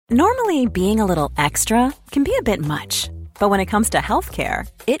Normally, being a little extra can be a bit much, but when it comes to healthcare,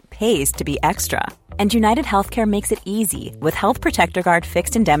 it pays to be extra. And United Healthcare makes it easy with Health Protector Guard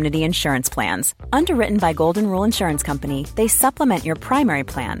fixed indemnity insurance plans. Underwritten by Golden Rule Insurance Company, they supplement your primary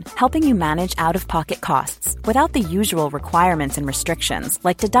plan, helping you manage out-of-pocket costs without the usual requirements and restrictions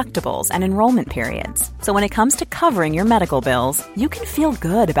like deductibles and enrollment periods. So when it comes to covering your medical bills, you can feel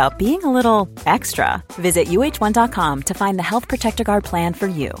good about being a little extra. Visit uh1.com to find the Health Protector Guard plan for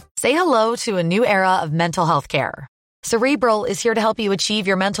you. Say hello to a new era of mental health care. Cerebral is here to help you achieve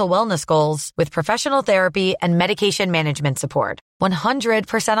your mental wellness goals with professional therapy and medication management support.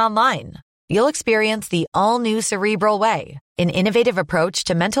 100% online. You'll experience the all-new Cerebral Way, an innovative approach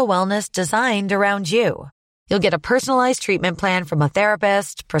to mental wellness designed around you. You'll get a personalized treatment plan from a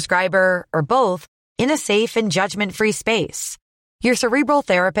therapist, prescriber, or both in a safe and judgment-free space. Your Cerebral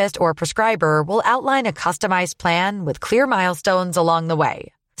therapist or prescriber will outline a customized plan with clear milestones along the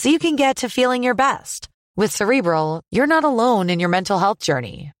way, so you can get to feeling your best. With Cerebral, you're not alone in your mental health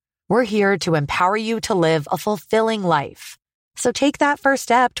journey. We're here to empower you to live a fulfilling life. So take that first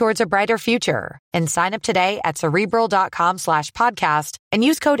step towards a brighter future and sign up today at Cerebral.com/podcast and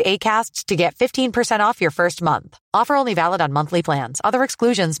use code ACAST to get 15% off your first month. Offer only valid on monthly plans. Other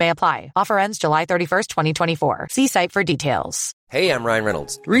exclusions may apply. Offer ends July 31st, 2024. See site for details. Hey, I'm Ryan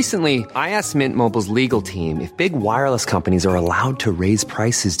Reynolds. Recently, I asked Mint Mobile's legal team if big wireless companies are allowed to raise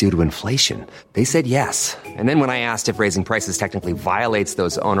prices due to inflation. They said yes. And then when I asked if raising prices technically violates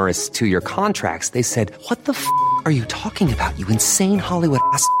those onerous two-year contracts, they said, "What the f*** are you talking about, you insane Hollywood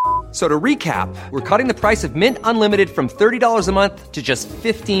ass?" So to recap, we're cutting the price of Mint Unlimited from $30 a month to just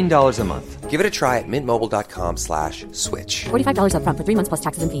 $15 a month. Give it a try at mintmobile.com/switch. $45 up front for 3 months plus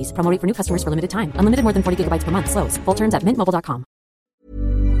taxes and fees. Promo rate for new customers for limited time. Unlimited more than 40 gigabytes per month. Slows full terms at mintmobile.com.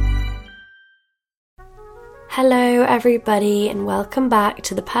 Hello everybody and welcome back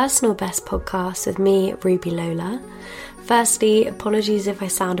to the Personal Best podcast with me, Ruby Lola. Firstly, apologies if I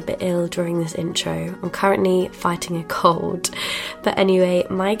sound a bit ill during this intro. I'm currently fighting a cold. But anyway,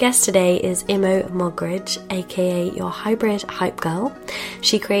 my guest today is Imo Mogridge, aka your hybrid hype girl.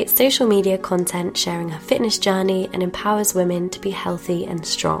 She creates social media content sharing her fitness journey and empowers women to be healthy and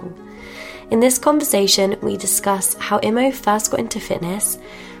strong. In this conversation, we discuss how Imo first got into fitness,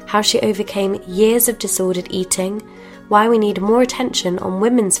 how she overcame years of disordered eating, why we need more attention on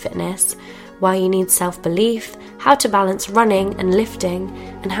women's fitness, why you need self-belief, how to balance running and lifting,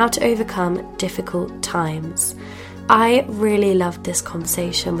 and how to overcome difficult times. I really loved this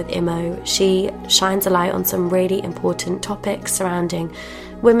conversation with Imo. She shines a light on some really important topics surrounding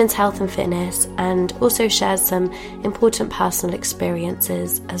women's health and fitness, and also shares some important personal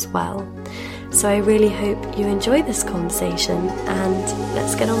experiences as well. So I really hope you enjoy this conversation, and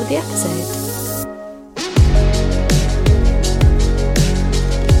let's get on with the episode.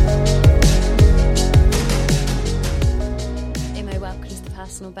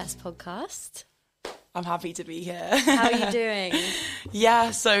 Personal Best podcast. I'm happy to be here. How are you doing? Yeah,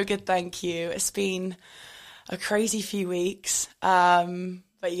 so good, thank you. It's been a crazy few weeks,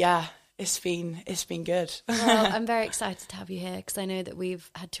 but yeah, it's been good. Well, I'm very excited to have you here because I know that we've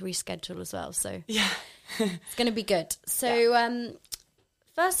had to reschedule as well, so yeah, it's going to be good. So, yeah.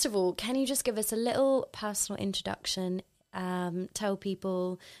 First of all, can you just give us a little personal introduction? Tell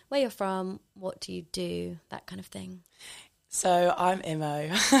people where you're from, what do you do, that kind of thing. So I'm Imo.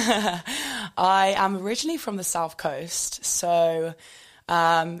 I am originally from the South Coast, so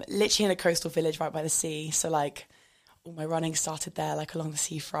literally in a coastal village right by the sea. So like all my running started there, like along the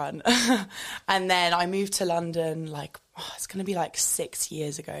seafront. And then I moved to London, it's going to be like 6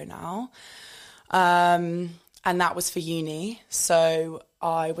 years ago now. And that was for uni. So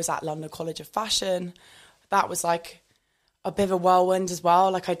I was at London College of Fashion. That was like a bit of a whirlwind as well.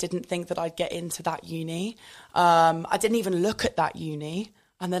 Like I didn't think that I'd get into that uni. I didn't even look at that uni.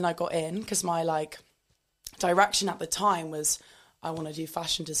 And then I got in because my direction at the time was I want to do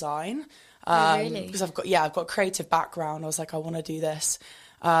fashion design. Really? Because I've got a creative background. I was like, I want to do this.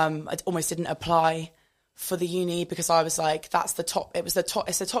 I almost didn't apply for the uni because I was like, it's the top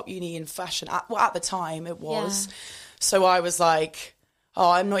uni in fashion. At the time it was. Yeah. So I was like,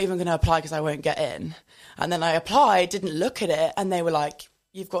 oh, I'm not even going to apply because I won't get in. And then I applied, didn't look at it, and they were like,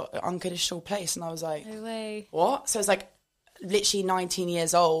 you've got an unconditional place. And I was like, no way. What? So it's like literally 19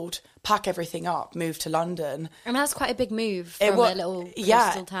 years old, pack everything up, move to London. And that's quite a big move from a little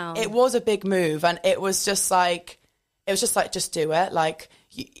coastal town. It was a big move, and it was just like, just do it. Like,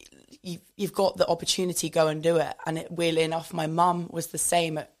 you've got the opportunity, go and do it. And weirdly enough, my mum was the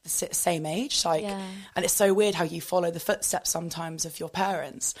same at the same age. And it's so weird how you follow the footsteps sometimes of your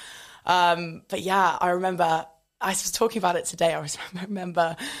parents. But yeah, I remember I was talking about it today. I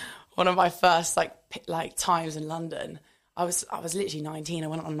remember one of my first like times in London. I was literally 19. I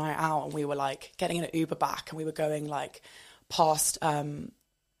went on a night out and we were like getting in an Uber back and we were going like past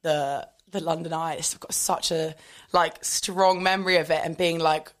the London Eye. I've got such a like strong memory of it and being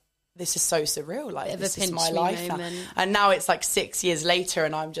like, this is so surreal. Like this is my life now. And now it's like 6 years later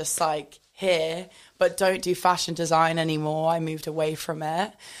and I'm just like here, but don't do fashion design anymore. I moved away from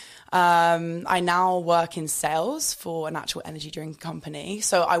it. I now work in sales for a natural energy drink company.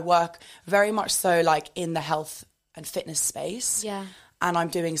 So I work very much so like in the health and fitness space. Yeah. And I'm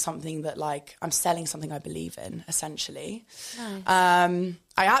doing something that like, I'm selling something I believe in, essentially. Nice.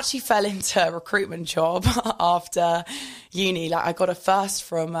 I actually fell into a recruitment job after uni. Like I got a first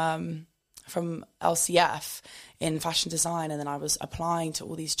from LCF in fashion design, and then I was applying to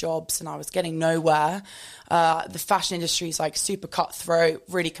all these jobs and I was getting nowhere. The fashion industry is like super cutthroat,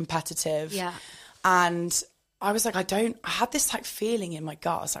 really competitive. Yeah. And I was like, I had this like feeling in my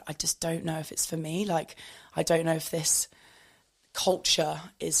gut. I was like, I just don't know if it's for me. Like, I don't know if this culture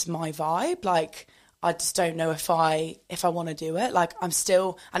is my vibe. Like, I just don't know if I want to do it. Like, I'm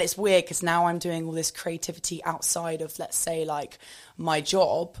still, and it's weird because now I'm doing all this creativity outside of, let's say, like my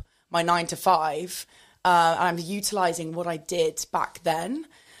job, my 9 to 5. And I'm utilising what I did back then.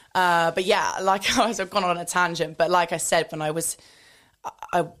 But yeah, like I've gone on a tangent. But like I said, when I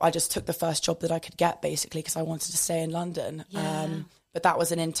just took the first job that I could get, basically, because I wanted to stay in London. Yeah. But that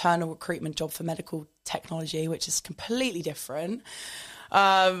was an internal recruitment job for medical technology, which is completely different.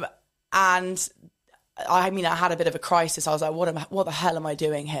 And I mean, I had a bit of a crisis. I was like, what the hell am I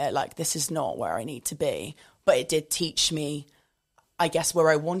doing here? Like, this is not where I need to be. But it did teach me, I guess, where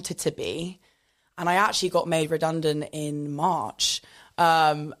I wanted to be. And I actually got made redundant in March.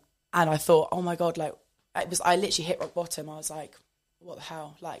 And I thought, oh my God, like, I literally hit rock bottom. I was like, what the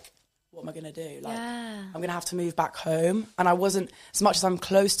hell? Like, what am I going to do? Like, I'm going to have to move back home. And I wasn't, as much as I'm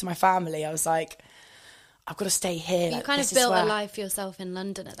close to my family, I was like, I've got to stay here. You like, kind of built a life for yourself in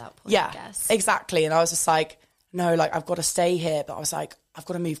London at that point, yeah, I guess. Exactly. And I was just like, no, like, I've got to stay here. But I was like, I've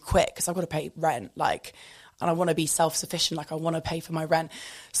got to move quick because I've got to pay rent. Like, and I want to be self-sufficient. Like, I want to pay for my rent.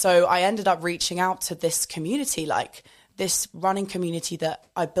 So I ended up reaching out to this community, like this running community that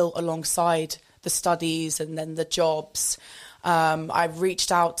I built alongside the studies and then the jobs. I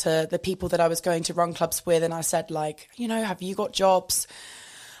reached out to the people that I was going to run clubs with and I said, like, you know, have you got jobs?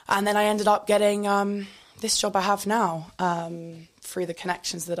 And then I ended up getting this job I have now through the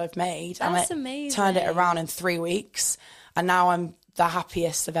connections that I've made. That's and amazing. Turned it around in 3 weeks. And now I'm the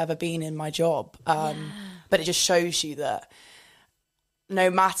happiest I've ever been in my job. But it just shows you that no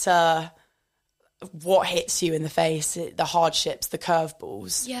matter what hits you in the face, the hardships, the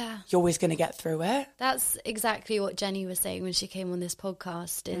curveballs, you're always going to get through it. That's exactly what Jenny was saying when she came on this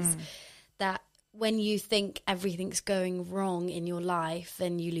podcast, is that when you think everything's going wrong in your life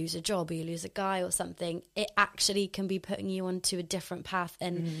and you lose a job or you lose a guy or something, it actually can be putting you onto a different path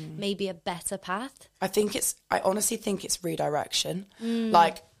and maybe a better path. I honestly think it's redirection.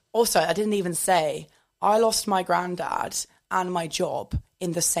 Like, also, I didn't even say, I lost my granddad and my job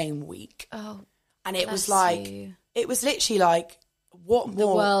in the same week. Oh, and it was like, it was literally like, what more? The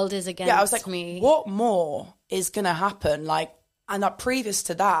world is against me. I was like, what more is going to happen? Like, and previous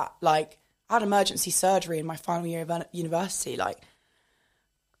to that, like, I had emergency surgery in my final year of university, like,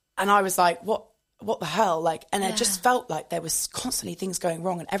 and I was like, what the hell? Like, and it just felt like there was constantly things going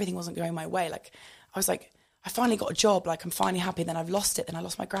wrong and everything wasn't going my way. Like, I was like, I finally got a job, like, I'm finally happy. Then I've lost it. Then I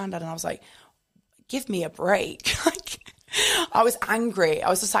lost my granddad. And I was like, give me a break. Like, I was angry. I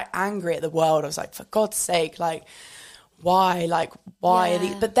was just like angry at the world. I was like, for God's sake, like, why? Like, why?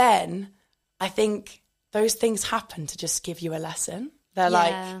 Yeah. But then I think those things happen to just give you a lesson. They're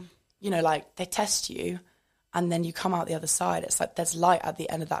like, you know, like, they test you and then you come out the other side. It's like there's light at the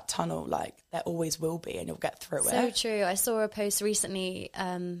end of that tunnel. Like, there always will be, and you'll get through it. So true. I saw a post recently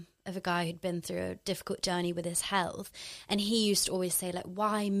of a guy who'd been through a difficult journey with his health, and he used to always say, like,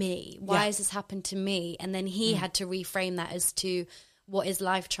 why me? Why has this happened to me? And then he had to reframe that as to, what is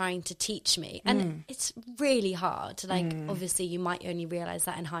life trying to teach me? And it's really hard. Like, obviously you might only realise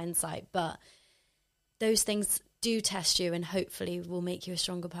that in hindsight, but those things do test you and hopefully will make you a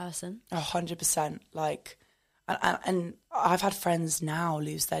stronger person. 100%. Like, and I've had friends now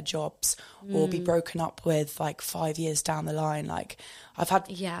lose their jobs or be broken up with, like, 5 years down the line. Like, I've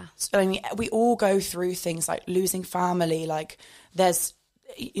had, I mean, we all go through things like losing family. Like, there's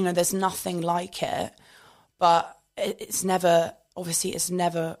nothing like it, but it's never, obviously that's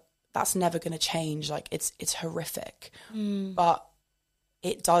never going to change. Like, it's horrific, but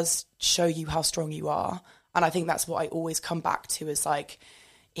it does show you how strong you are. And I think that's what I always come back to, is like,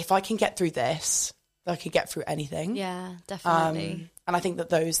 if I can get through this, that I could get through anything. Yeah, definitely. And I think that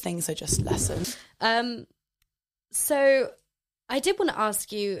those things are just lessons. So I did want to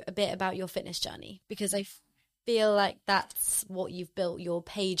ask you a bit about your fitness journey, because I feel like that's what you've built your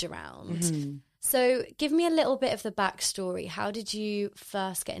page around. Mm-hmm. So give me a little bit of the backstory. How did you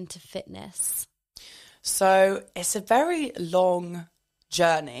first get into fitness? So it's a very long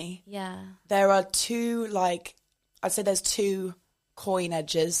journey. Yeah. There are I'd say there's two coin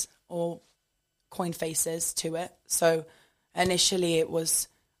edges or coin faces to it. So initially I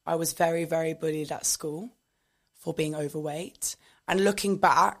was very, very bullied at school for being overweight. And looking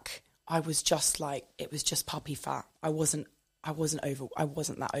back, I was just like, it was just puppy fat. I wasn't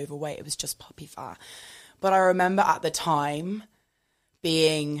that overweight. It was just puppy fat. But I remember at the time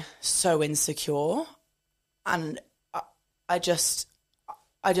being so insecure, and I just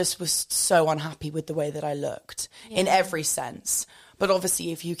was so unhappy with the way that I looked in every sense. But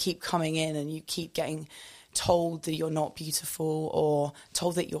obviously, if you keep coming in and you keep getting told that you're not beautiful, or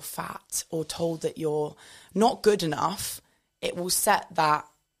told that you're fat, or told that you're not good enough, it will set that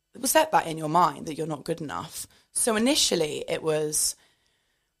in your mind that you're not good enough. So initially it was,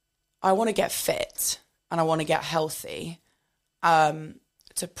 I want to get fit and I want to get healthy,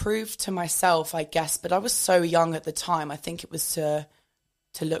 to prove to myself, I guess, but I was so young at the time. I think it was to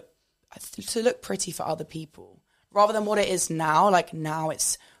look pretty for other people rather than what it is now. Like now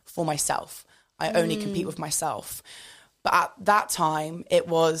it's for myself. I only compete with myself. But at that time, it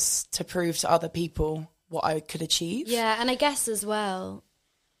was to prove to other people what I could achieve. Yeah, and I guess as well,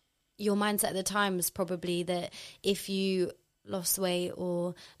 your mindset at the time was probably that if you lost weight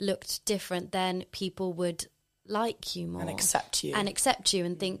or looked different, then people would like you more. And accept you. And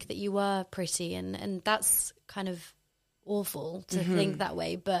think that you were pretty. And that's kind of awful to think that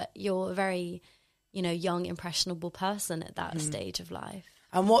way. But you're a very, young, impressionable person at that stage of life.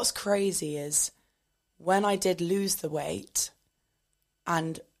 And what's crazy is when I did lose the weight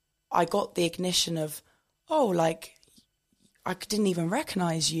and I got the ignition of, I didn't even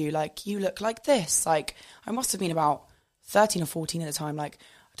recognize you. Like, you look like this. Like, I must have been about 13 or 14 at the time. Like,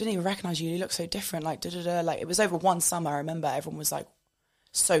 I didn't even recognize you. You look so different. Like, da-da-da. Like, it was over one summer. I remember everyone was, like,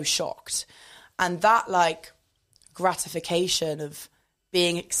 so shocked. And that, like, gratification of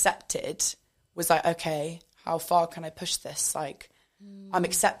being accepted was like, okay, how far can I push this? Like, I'm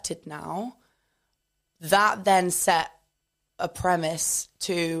accepted now. That then set a premise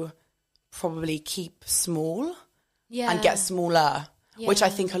to probably keep small and get smaller, which I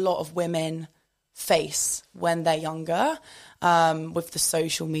think a lot of women face when they're younger, with the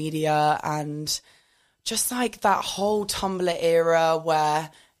social media and just like that whole Tumblr era where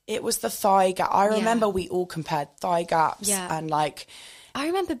it was the thigh gap. I remember we all compared thigh gaps and like... I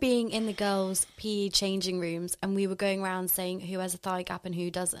remember being in the girls' PE changing rooms and we were going around saying who has a thigh gap and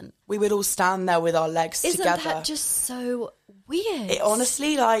who doesn't. We would all stand there with our legs together. Isn't that just so weird? It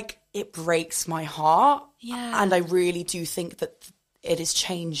honestly, like, it breaks my heart. Yeah. And I really do think that it is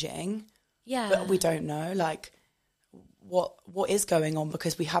changing. Yeah. But we don't know, like, what is going on,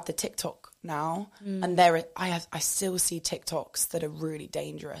 because we have the TikTok now and I still see TikToks that are really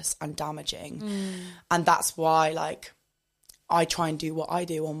dangerous and damaging. And that's why, like, I try and do what I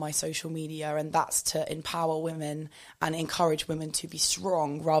do on my social media, and that's to empower women and encourage women to be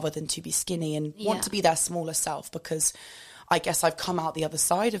strong rather than to be skinny and want to be their smaller self, because I guess I've come out the other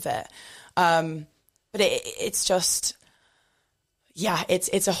side of it. But it's just,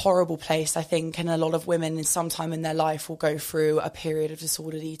 it's a horrible place, I think, and a lot of women in some time in their life will go through a period of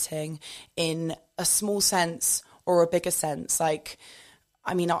disordered eating in a small sense or a bigger sense. Like,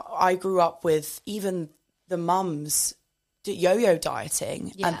 I mean, I grew up with even the mums yo-yo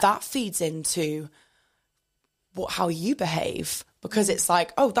dieting, and that feeds into how you behave, because it's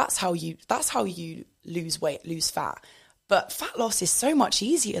like, oh, that's how you lose weight, lose fat. But fat loss is so much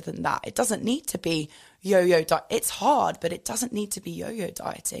easier than that. It doesn't need to be yo-yo diet. It's hard, but it doesn't need to be yo-yo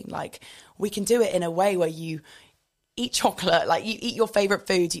dieting. Like, we can do it in a way where you eat chocolate, like you eat your favorite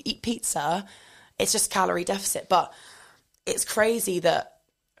foods, you eat pizza. It's just calorie deficit. But it's crazy that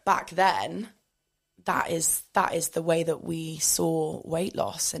back then, that is the way that we saw weight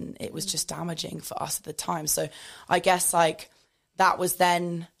loss, and it was just damaging for us at the time. So I guess, like, that was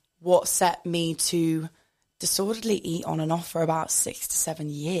then what set me to disorderly eat on and off for about 6 to 7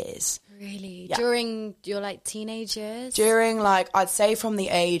 years. Really? Yeah. During your, like, teenage years? During, like, I'd say from the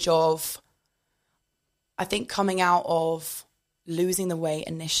age of, I think, coming out of losing the weight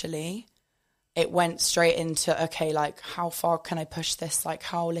initially, it went straight into, okay, like, how far can I push this? Like,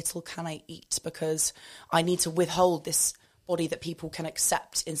 how little can I eat? Because I need to withhold this body that people can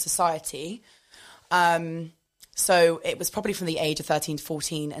accept in society. So it was probably from the age of 13 to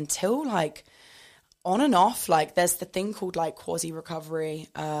 14 until, like, on and off. Like, there's the thing called like quasi-recovery.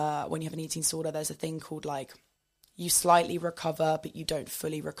 When you have an eating disorder, there's a thing called like you slightly recover, but you don't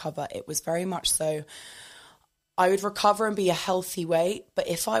fully recover. It was very much so I would recover and be a healthy weight, but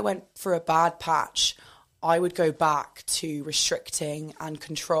if I went through a bad patch, I would go back to restricting and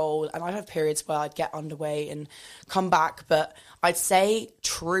control, and I'd have periods where I'd get underweight and come back. But I'd say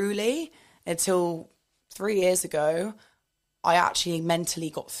truly until 3 years ago, I actually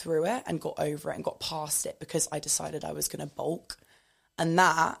mentally got through it and got over it and got past it because I decided I was going to bulk. And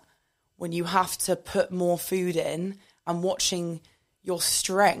that, when you have to put more food in and watching your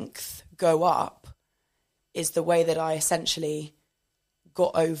strength go up, is the way that I essentially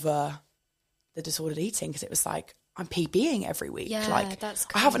got over the disordered eating, because it was like, I'm PBing every week. Yeah, like, that's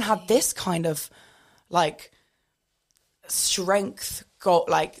I haven't had this kind of like strength,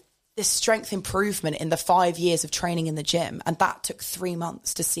 this strength improvement in the 5 years of training in the gym. And that took 3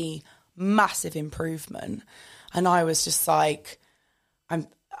 months to see massive improvement. And I was just like, I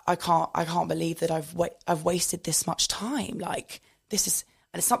can't believe that I've wasted this much time. Like, this is,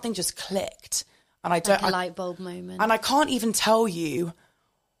 and something just clicked. And like a light bulb moment. And I can't even tell you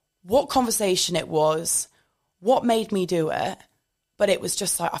what conversation it was, what made me do it, but it was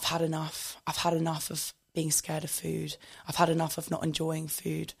just like, I've had enough. I've had enough of being scared of food. I've had enough of not enjoying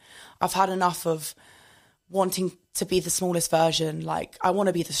food. I've had enough of wanting to be the smallest version. Like, I want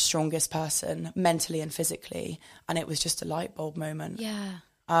to be the strongest person mentally and physically. And it was just a light bulb moment. Yeah.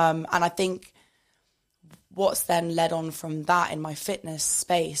 And I think what's then led on from that in my fitness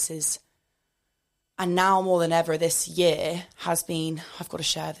space is, and now more than ever this year has been, I've got to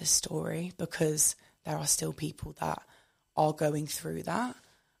share this story because there are still people that are going through that,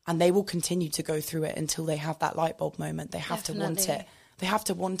 and they will continue to go through it until they have that light bulb moment. They have to want it. They have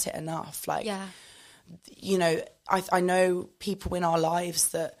to want it enough. Like, you know, I know people in our lives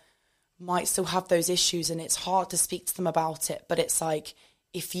that might still have those issues, and it's hard to speak to them about it. But it's like,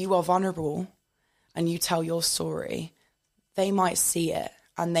 if you are vulnerable and you tell your story, they might see it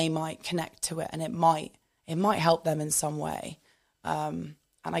and they might connect to it, and it might help them in some way. And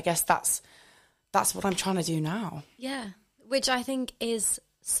I guess that's what I'm trying to do now. Yeah, which I think is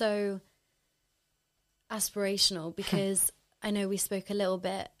so aspirational, because I know we spoke a little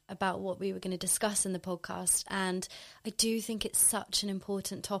bit about what we were going to discuss in the podcast, and I do think it's such an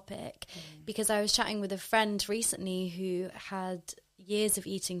important topic because I was chatting with a friend recently who had years of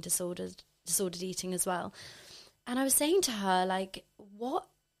eating disordered eating as well. And I was saying to her, like, what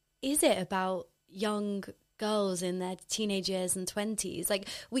is it about young girls in their teenage years and 20s? Like,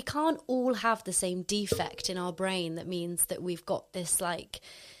 we can't all have the same defect in our brain that means that we've got this, like,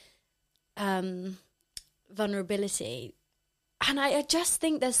 vulnerability. And I just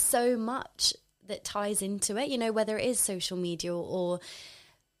think there's so much that ties into it, you know, whether it is social media or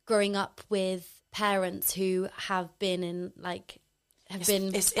growing up with parents who have been in, like,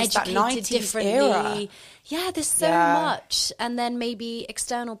 it's educated differently. Era. Yeah, there's so much. And then maybe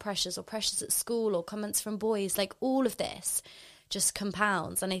external pressures or pressures at school or comments from boys, like, all of this just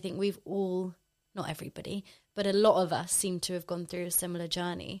compounds. And I think we've all, not everybody, but a lot of us seem to have gone through a similar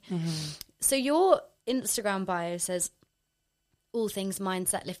journey. Mm-hmm. So your Instagram bio says all things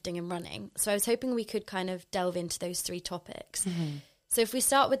mindset, lifting and running. So I was hoping we could kind of delve into those three topics. Mm-hmm. So if we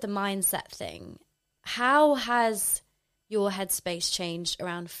start with the mindset thing, how has your headspace changed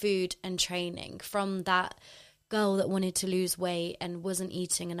around food and training from that girl that wanted to lose weight and wasn't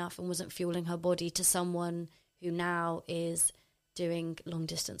eating enough and wasn't fueling her body to someone who now is doing long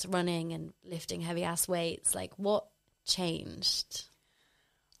distance running and lifting heavy ass weights? Like, what changed?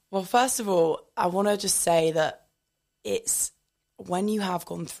 Well, first of all, I want to just say that it's when you have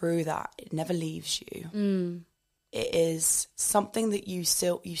gone through that, it never leaves you. Mm. It is something that you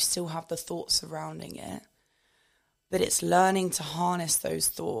still have the thoughts surrounding it. But it's learning to harness those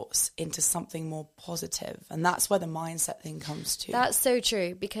thoughts into something more positive. And that's where the mindset thing comes to. That's so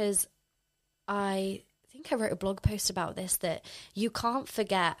true, because I think I wrote a blog post about this, that you can't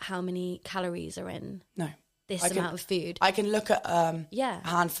forget how many calories are in this amount of food. I can look at a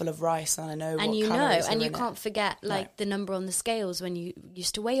handful of rice and I know what calories are in it. And you can't forget the number on the scales when you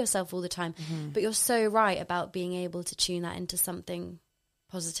used to weigh yourself all the time. Mm-hmm. But you're so right about being able to tune that into something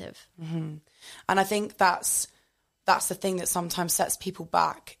positive. Mm-hmm. And I think that's the thing that sometimes sets people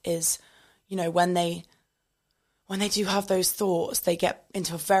back is, you know, when they do have those thoughts, they get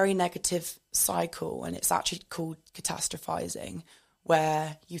into a very negative cycle, and it's actually called catastrophizing,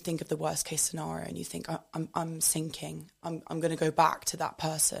 where you think of the worst case scenario and you think, I'm sinking, I'm going to go back to that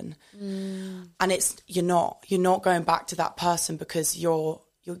person. Mm. And you're not going back to that person because you're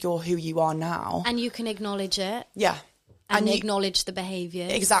who you are now. And you can acknowledge it. Yeah. And acknowledge the behaviour.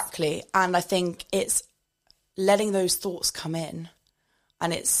 Exactly. And I think it's letting those thoughts come in,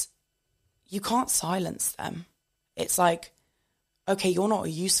 and you can't silence them. It's like, okay, you're not a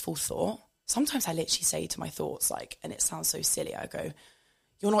useful thought. Sometimes I literally say to my thoughts, like, and it sounds so silly, I go,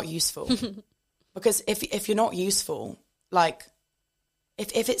 you're not useful. Because if you're not useful, like,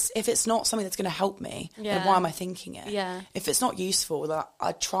 if it's not something that's going to help me, then why am I thinking it? Yeah. If it's not useful, then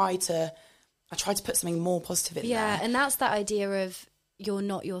I try to put something more positive in there. Yeah, and that's that idea of you're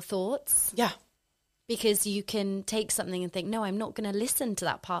not your thoughts. Yeah. Because you can take something and think, no, I'm not going to listen to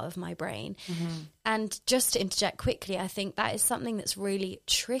that part of my brain. And just to interject quickly, I think that is something that's really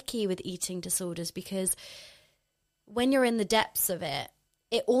tricky with eating disorders, because when you're in the depths of it,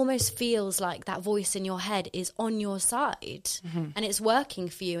 it almost feels like that voice in your head is on your side and it's working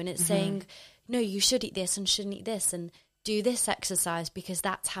for you, and it's saying, no, you should eat this and shouldn't eat this and do this exercise because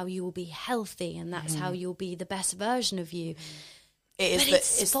that's how you will be healthy and that's how you'll be the best version of you.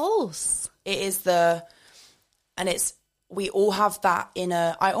 It's false. It is we all have that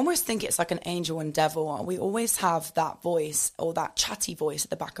inner, I almost think it's like an angel and devil. We always have that voice, or that chatty voice at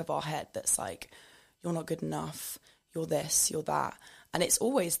the back of our head that's like, you're not good enough, you're this, you're that. And it's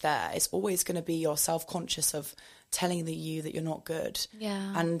always there. It's always going to be your self-conscious of telling you that you're not good.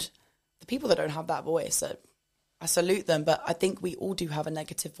 Yeah. And the people that don't have that voice, I salute them, but I think we all do have a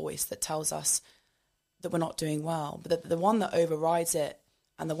negative voice that tells us that we're not doing well. But the one that overrides it,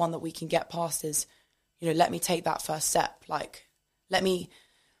 and the one that we can get past is, let me take that first step. Like, let me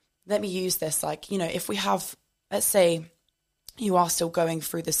use this. Like, if we have, let's say you are still going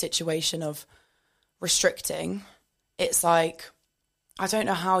through the situation of restricting, it's like, I don't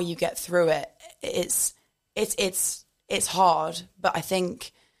know how you get through it. It's hard, but I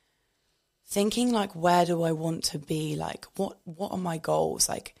think thinking like, where do I want to be? Like, what are my goals?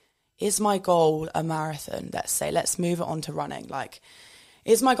 Like, is my goal a marathon? Let's move it on to running. Like,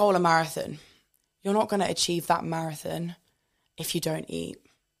 is my goal a marathon? You're not going to achieve that marathon if you don't eat.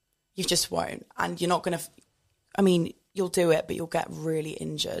 You just won't. And you're not going to, you'll do it, but you'll get really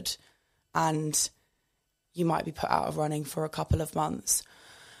injured and you might be put out of running for a couple of months.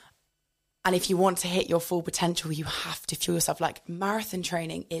 And if you want to hit your full potential, you have to fuel yourself. Like, marathon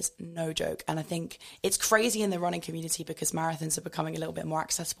training is no joke. And I think it's crazy in the running community because marathons are becoming a little bit more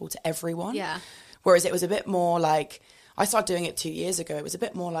accessible to everyone. Yeah. Whereas it was a bit more like, I started doing it 2 years ago. It was a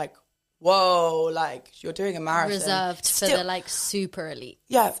bit more like, whoa, like, you're doing a marathon. Reserved for the, like, super elite.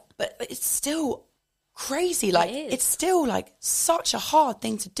 Yeah, but it's still crazy. Like, it's still, like, such a hard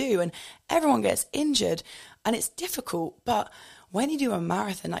thing to do. And everyone gets injured. And it's difficult. But when you do a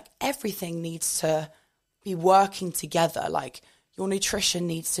marathon, like, everything needs to be working together. Like, your nutrition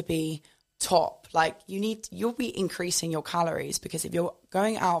needs to be top. Like, you'll be increasing your calories, because if you're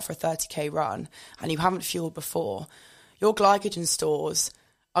going out for a 30k run and you haven't fueled before, your glycogen stores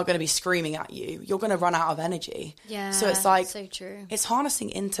are going to be screaming at you. You're going to run out of energy. Yeah, so it's like, so true. It's harnessing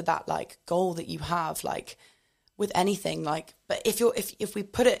into that, like, goal that you have, like, with anything. Like, but if we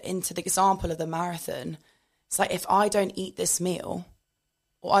put it into the example of the marathon, it's like, if I don't eat this meal,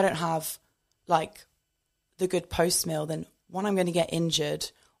 or I don't have, like, the good post meal, then one, I'm going to get injured,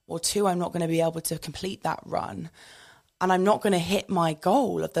 or two, I'm not going to be able to complete that run. And I'm not going to hit my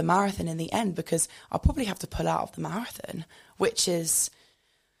goal of the marathon in the end, because I'll probably have to pull out of the marathon, which is,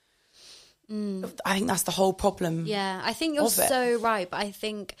 I think that's the whole problem. Yeah, I think you're so right. But I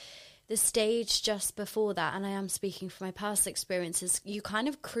think the stage just before that, and I am speaking from my past experiences, you kind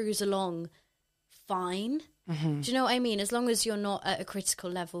of cruise along fine. Do you know what I mean? As long as you're not at a critical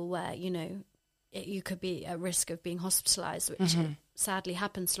level where, you could be at risk of being hospitalised, which sadly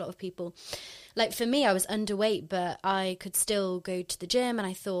happens to a lot of people. Like, for me, I was underweight, but I could still go to the gym, and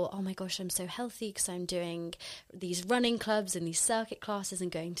I thought, oh my gosh, I'm so healthy because I'm doing these running clubs and these circuit classes and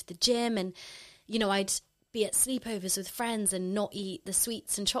going to the gym. And, I'd be at sleepovers with friends and not eat the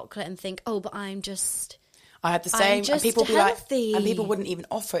sweets and chocolate and think, oh, but I had the same, and people be healthy. And people wouldn't even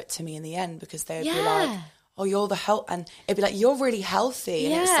offer it to me in the end, because they'd be like, oh, you're the health, and it'd be like, you're really healthy.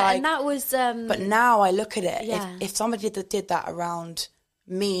 And it's like, and that was but now I look at it, if somebody did that around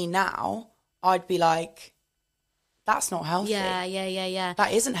me now, I'd be like, that's not healthy. Yeah.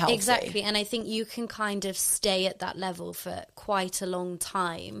 That isn't healthy. Exactly. And I think you can kind of stay at that level for quite a long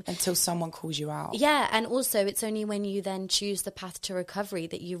time. Until someone calls you out. Yeah. And also, it's only when you then choose the path to recovery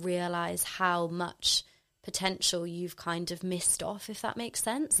that you realise how much potential you've kind of missed off, if that makes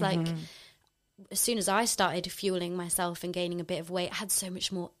sense. Like, as soon as I started fueling myself and gaining a bit of weight, I had so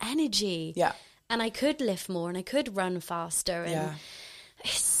much more energy. Yeah. And I could lift more and I could run faster. And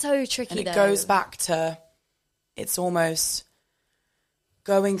it's so tricky, and it goes back to, it's almost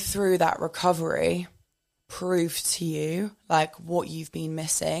going through that recovery prove to you like what you've been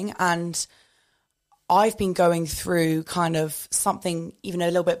missing. And I've been going through kind of something even a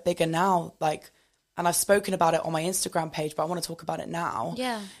little bit bigger now, like, and I've spoken about it on my Instagram page, but I want to talk about it now.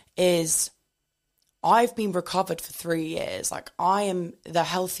 Yeah. Is I've been recovered for 3 years. Like, I am the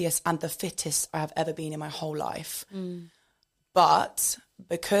healthiest and the fittest I have ever been in my whole life. But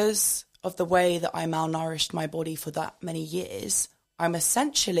because of the way that I malnourished my body for that many years, I'm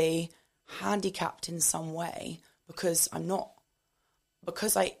essentially handicapped in some way because I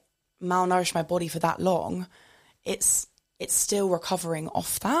malnourished my body for that long. It's still recovering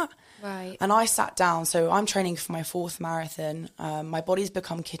off that. Right. And I sat down, so I'm training for my 4th marathon. My body's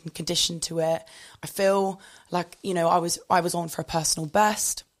become conditioned to it. I feel like, you know, I was on for a personal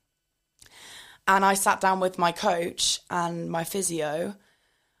best. And I sat down with my coach and my physio,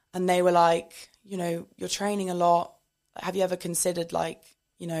 and they were like, you know, you're training a lot. Have you ever considered, like,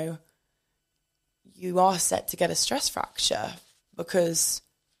 you know, you are set to get a stress fracture because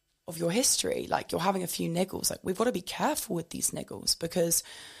of your history? Like, you're having a few niggles. Like, we've got to be careful with these niggles because,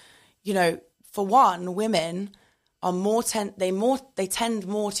 you know, for one, women are they tend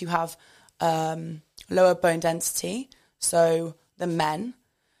more to have lower bone density, so than men.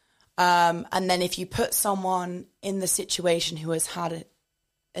 And then if you put someone in the situation who has had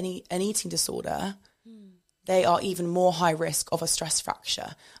an eating disorder, they are even more high risk of a stress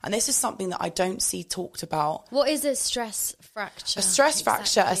fracture. And this is something that I don't see talked about. What is a stress fracture? A stress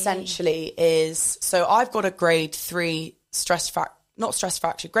fracture essentially is, so I've got a grade 3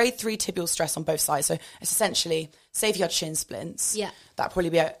 grade 3 tibial stress on both sides. So it's essentially, say if you had shin splints, that'd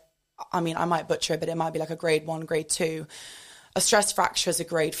probably be I might butcher it, but it might be like a grade 1, grade 2. A stress fracture is a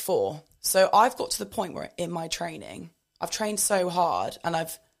grade 4. So I've got to the point where in my training, I've trained so hard and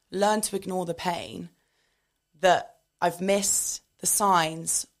I've learned to ignore the pain that I've missed the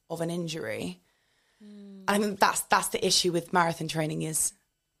signs of an injury. I mean, that's the issue with marathon training, is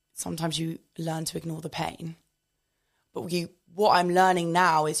sometimes you learn to ignore the pain. But what I'm learning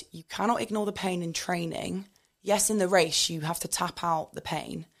now is you cannot ignore the pain in training. Yes, in the race, you have to tap out the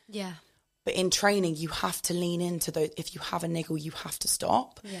pain. Yeah. But in training, you have to lean into those. If you have a niggle, you have to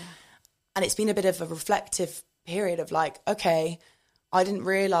stop. Yeah. And it's been a bit of a reflective period of like, okay, I didn't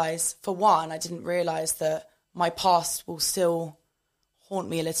realise that my past will still haunt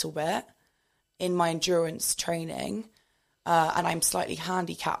me a little bit in my endurance training. And I'm slightly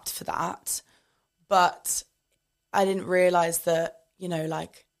handicapped for that. But I didn't realise that, you know,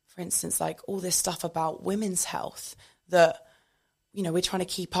 like, for instance, like all this stuff about women's health that, you know, we're trying to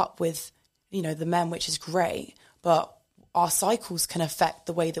keep up with, you know, the men, which is great, but our cycles can affect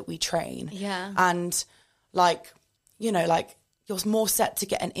the way that we train. Yeah. And like, you know, like you're more set to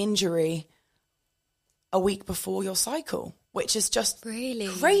get an injury a week before your cycle, which is just really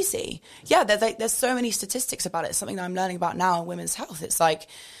crazy. Yeah, there's so many statistics about it. It's something that I'm learning about now in women's health. It's like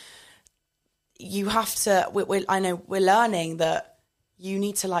you have to, I know we're learning that you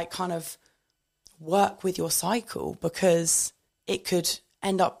need to like kind of work with your cycle because it could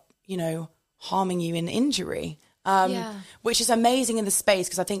end up, you know, harming you in injury, which is amazing in the space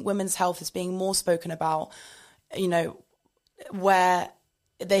because I think women's health is being more spoken about, you know, where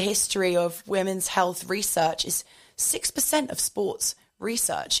the history of women's health research is 6% of sports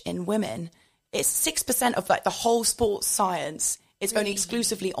research in women. It's 6% of like the whole sports science is only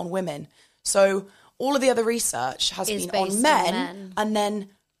exclusively on women. So all of the other research has been on men and then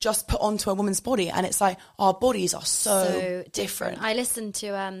just put onto a woman's body. And it's like our bodies are so different. I listened to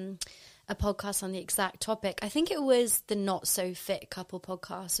a podcast on the exact topic. I think it was the Not So Fit Couple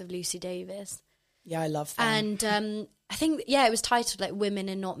podcast of Lucy Davis. Yeah, I love that. And I think, it was titled like Women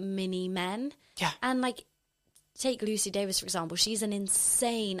Are Not Mini Men. Yeah. And like, take Lucy Davis, for example. She's an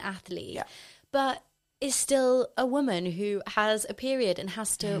insane athlete, but is still a woman who has a period and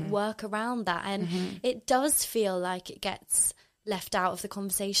has to work around that. And it does feel like it gets left out of the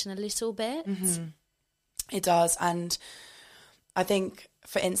conversation a little bit. It does. And I think,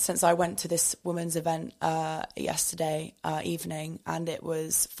 for instance, I went to this women's event yesterday evening, and it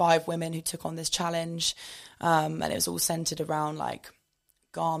was 5 women who took on this challenge, and it was all centered around like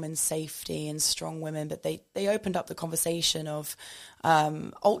Garmin safety and strong women. But they opened up the conversation of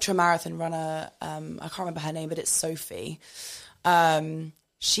ultra marathon runner, I can't remember her name, but it's Sophie.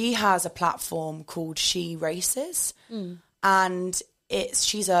 She has a platform called She Races, and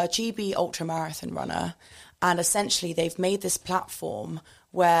she's a GB ultra marathon runner. And essentially they've made this platform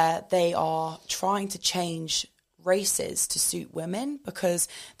where they are trying to change races to suit women, because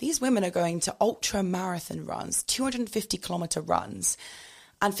these women are going to ultra marathon runs, 250 kilometer runs.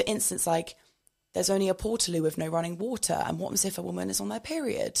 And for instance, like there's only a Portaloo with no running water. And what if a woman is on their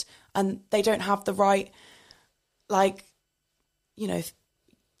period and they don't have the right like,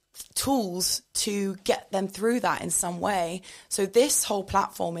 tools to get them through that in some way. So this whole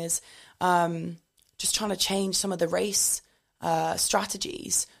platform is just trying to change some of the race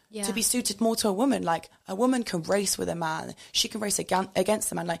strategies to be suited more to a woman. Like, a woman can race with a man. She can race against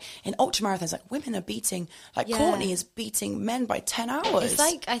the man. Like, in ultramarathons, like, women are beating, like, Courtney is beating men by 10 hours. It's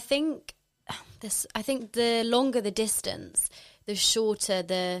like, I think the longer the distance, the shorter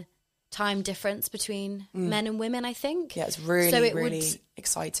the time difference between men and women, I think. Yeah, it's really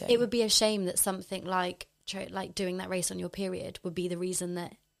exciting. It would be a shame that something like doing that race on your period would be the reason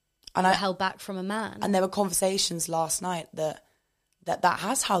that you're held back from a man. And there were conversations last night that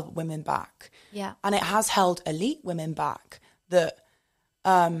has held women back. Yeah. And it has held elite women back that,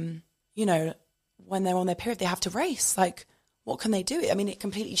 when they're on their period, they have to race. Like, what can they do? I mean, it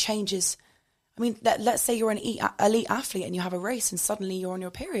completely changes. I mean, let's say you're an elite athlete and you have a race and suddenly you're on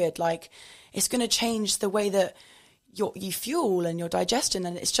your period. Like, it's going to change the way that you fuel and your digestion.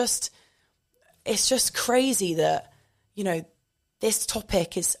 And it's just crazy that, this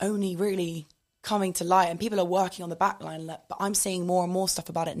topic is only really coming to light and people are working on the back line. But I'm seeing more and more stuff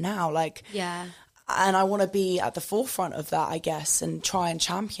about it now. Like, yeah. And I want to be at the forefront of that, I guess, and try and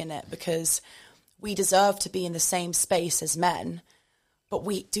champion it, because we deserve to be in the same space as men, but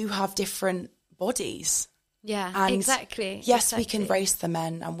we do have different bodies. Yeah, and exactly. Yes, we can race the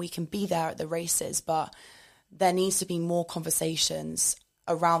men and we can be there at the races, but there needs to be more conversations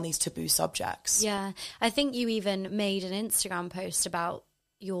around these taboo subjects. Yeah, I think you even made an Instagram post about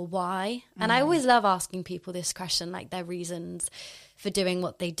your why. And I always love asking people this question, like their reasons for doing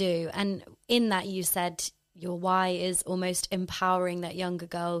what they do. And in that you said your why is almost empowering that younger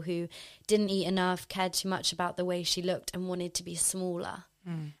girl who didn't eat enough, cared too much about the way she looked and wanted to be smaller.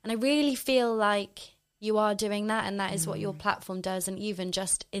 And I really feel like you are doing that, and that is what your platform does, and even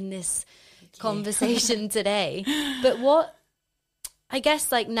just in this conversation today. But what, I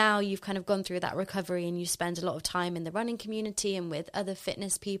guess, like, now you've kind of gone through that recovery and you spend a lot of time in the running community and with other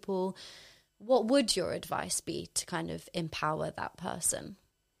fitness people, what would your advice be to kind of empower that person?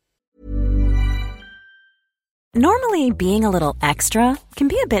 Normally, being a little extra can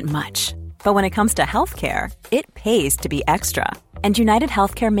be a bit much. But when it comes to healthcare, it pays to be extra. And United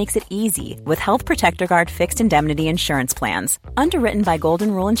Healthcare makes it easy with Health Protector Guard fixed indemnity insurance plans. Underwritten by Golden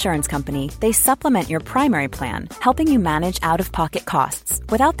Rule Insurance Company, they supplement your primary plan, helping you manage out-of-pocket costs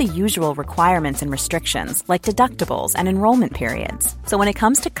without the usual requirements and restrictions like deductibles and enrollment periods. So when it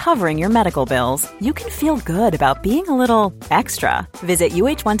comes to covering your medical bills, you can feel good about being a little extra. Visit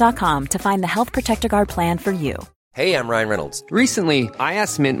uh1.com to find the Health Protector Guard plan for you. Hey, I'm Ryan Reynolds. Recently, I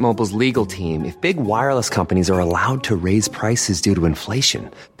asked Mint Mobile's legal team if big wireless companies are allowed to raise prices due to inflation.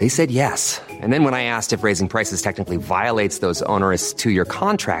 They said yes. And then when I asked if raising prices technically violates those onerous two-year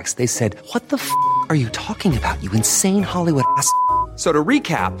contracts, they said, "What the f*** are you talking about, you insane Hollywood ass?" So to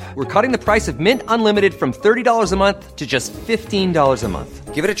recap, we're cutting the price of Mint Unlimited from $30 a month to just $15 a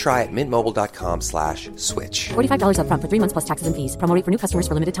month. Give it a try at mintmobile.com/switch. $45 up front for 3 months plus taxes and fees. Promo rate for new customers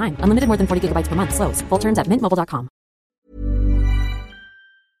for limited time. Unlimited more than 40 gigabytes per month. Slows full terms at mintmobile.com.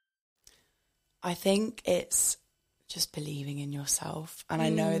 I think it's just believing in yourself. And I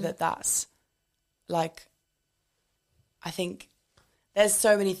know that that's, like, I think there's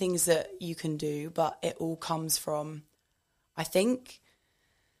so many things that you can do, but it all comes from, I think,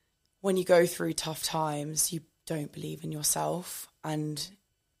 when you go through tough times, you don't believe in yourself and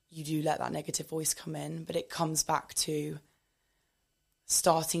you do let that negative voice come in, but it comes back to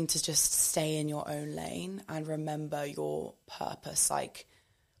starting to just stay in your own lane and remember your purpose. Like,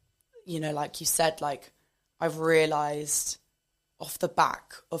 like you said, like, I've realized off the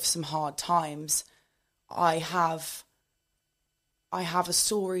back of some hard times, I have a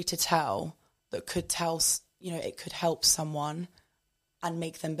story to tell that could tell, it could help someone and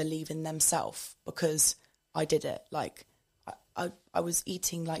make them believe in themselves, because I did it. Like, I was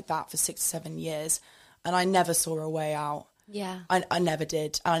eating like that for 6 to 7 years and I never saw a way out. Yeah. I never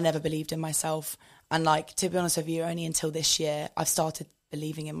did. And I never believed in myself. And, like, to be honest with you, only until this year, I've started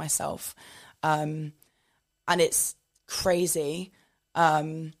believing in myself. And it's crazy.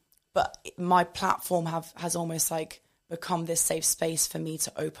 But my platform has almost, like, become this safe space for me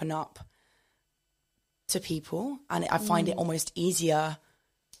to open up to people. And I find it almost easier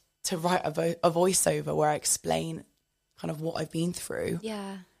to write a voiceover where I explain kind of what I've been through,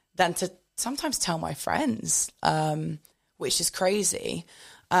 than to sometimes tell my friends, which is crazy.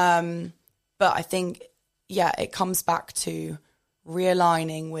 But I think, it comes back to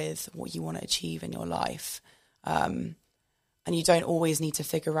realigning with what you want to achieve in your life. And you don't always need to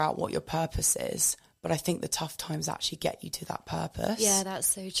figure out what your purpose is, but I think the tough times actually get you to that purpose. Yeah, that's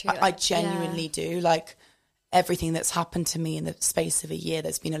so true. I genuinely do. Like, everything that's happened to me in the space of a year,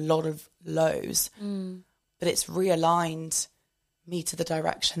 there's been a lot of lows, but it's realigned me to the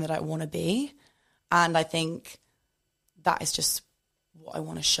direction that I want to be. And I think that is just what I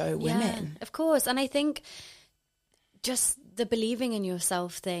want to show women. Of course. And I think just the believing in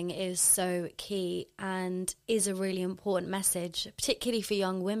yourself thing is so key and is a really important message, particularly for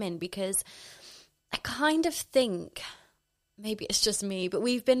young women, because I kind of think, maybe it's just me, but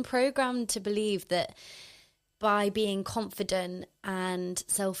we've been programmed to believe that by being confident and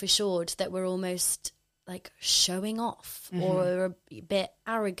self-assured that we're almost like showing off or a bit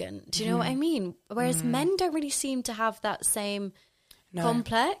arrogant. Do you know what I mean? Whereas men don't really seem to have that same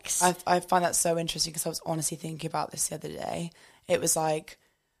complex. I find that so interesting because I was honestly thinking about this the other day. It was like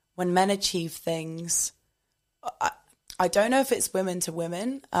when men achieve things, I don't know if it's women to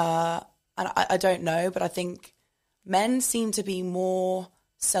women, and I don't know, but I think men seem to be more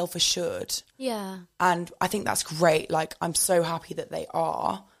self-assured. Yeah. And I think that's great. Like, I'm so happy that they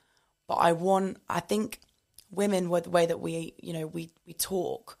are. But I think women, with the way that we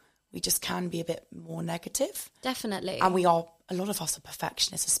talk, we just can be a bit more negative. Definitely. And a lot of us are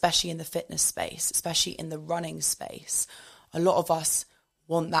perfectionists, especially in the fitness space, especially in the running space. A lot of us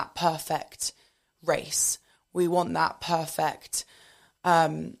want that perfect race. We want that perfect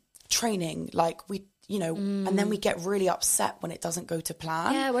training. Like and then we get really upset when it doesn't go to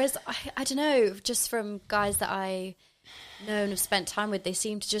plan. Yeah, whereas, I don't know, just from guys that I know and have spent time with, they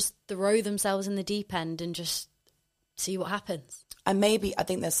seem to just throw themselves in the deep end and just see what happens. And maybe, I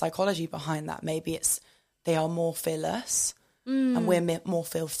think there's psychology behind that. Maybe it's they are more fearless and we're more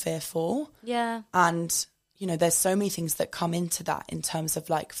fearful. Yeah. And, there's so many things that come into that in terms of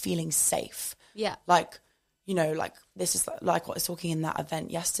like feeling safe. Yeah. Like, like this is like what I was talking in that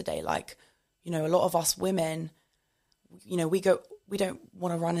event yesterday. Like, a lot of us women, we don't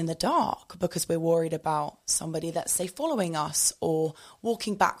want to run in the dark because we're worried about somebody that's, say, following us, or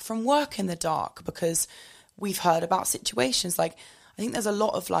walking back from work in the dark because we've heard about situations. Like, I think there's a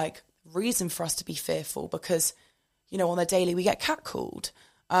lot of like reason for us to be fearful because, on the daily we get catcalled.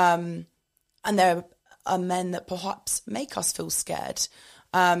 And there are men that perhaps make us feel scared.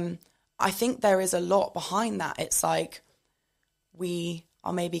 I think there is a lot behind that. It's like we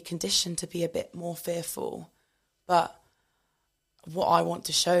are maybe conditioned to be a bit more fearful. But what I want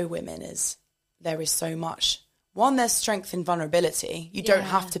to show women is there is so much. One, there's strength in vulnerability. You don't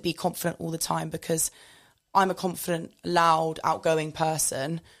have to be confident all the time, because I'm a confident, loud, outgoing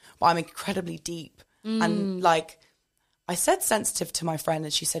person, but I'm incredibly deep. And like, I said sensitive to my friend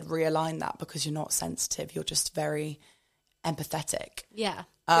and she said realign that, because you're not sensitive. You're just very empathetic. Yeah,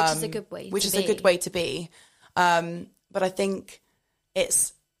 which is a good way a good way to be. But I think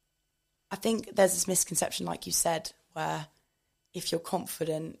there's this misconception, like you said, where if you're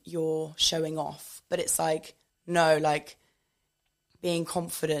confident, you're showing off. But it's like, no, like being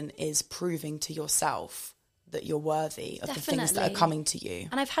confident is proving to yourself that you're worthy of the things that are coming to you.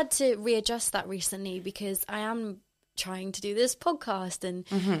 And I've had to readjust that recently, because I am trying to do this podcast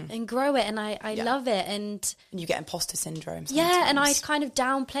and grow it, and I love it. And you get imposter syndrome sometimes. Yeah, and I kind of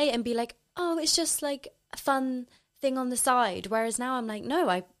downplay it and be like, oh, it's just like a fun thing on the side. Whereas now I'm like, no,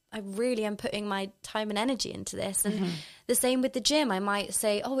 I really am putting my time and energy into this. And the same with the gym. I might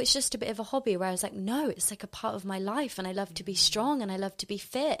say, oh, it's just a bit of a hobby, where I was like, no, it's like a part of my life, and I love to be strong and I love to be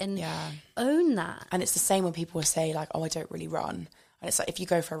fit, and own that. And it's the same when people say like, oh, I don't really run. And it's like, if you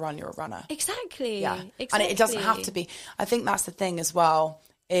go for a run, you're a runner. Exactly. Yeah. Exactly. And it doesn't have to be. I think that's the thing as well,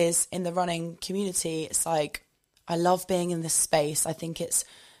 is in the running community, it's like, I love being in this space. I think it's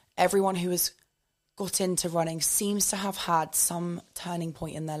everyone who has got into running seems to have had some turning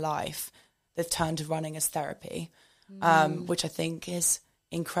point in their life. They've turned to running as therapy, which I think is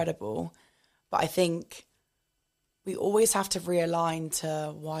incredible. But I think we always have to realign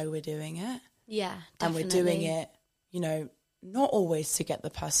to why we're doing it. Yeah, definitely. And we're doing it, not always to get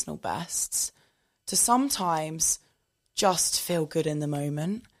the personal bests, to sometimes just feel good in the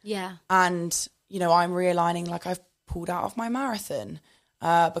moment. Yeah. And, I'm realigning, like I've pulled out of my marathon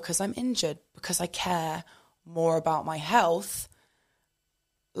because I'm injured, because I care more about my health.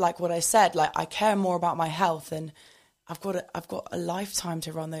 Like what I said, like I care more about my health, and I've got a lifetime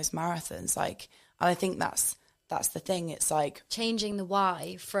to run those marathons. Like, and I think that's the thing. It's like changing the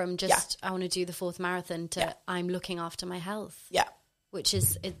why from just I want to do the 4th marathon to I'm looking after my health. Yeah, which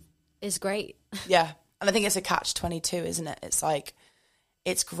is great. Yeah, and I think it's a catch-22, isn't it? It's like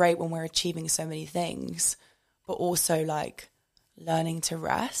it's great when we're achieving so many things, but also like learning to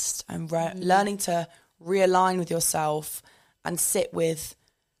rest and learning to realign with yourself and sit with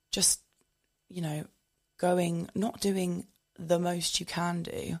just not doing the most you can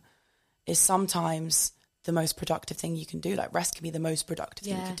do is sometimes the most productive thing you can do. Like rest can be the most productive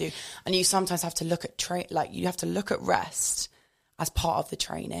thing you can do. And you sometimes have to look at you have to look at rest as part of the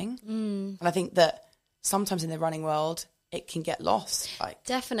training. And I think that sometimes in the running world, it can get lost. Like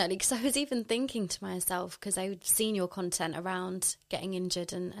definitely, because I was even thinking to myself, because I'd seen your content around getting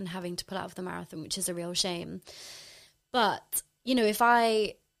injured and having to pull out of the marathon, which is a real shame. But, you know,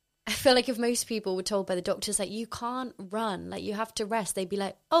 I feel like if most people were told by the doctors, like, you can't run, like, you have to rest, they'd be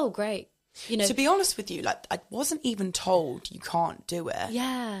like, oh, great. You know, to be honest with you, like, I wasn't even told you can't do it.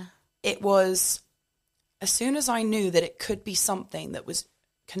 Yeah. It was, as soon as I knew that it could be something that was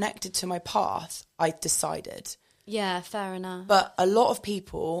connected to my path, I decided. Yeah, fair enough. But a lot of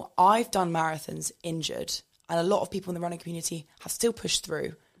people, I've done marathons injured, and a lot of people in the running community have still pushed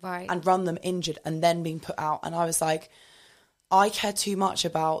through and run them injured and then been put out. And I was like, I care too much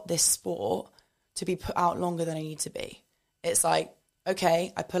about this sport to be put out longer than I need to be. It's like,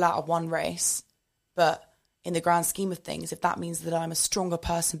 okay, I pull out of one race, but in the grand scheme of things, if that means that I'm a stronger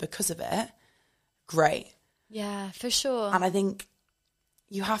person because of it, great. Yeah, for sure. And I think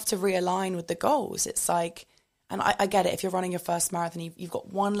you have to realign with the goals. It's like, and I get it, if you're running your first marathon, you've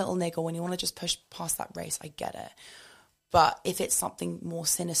got one little niggle and you want to just push past that race, I get it. But if it's something more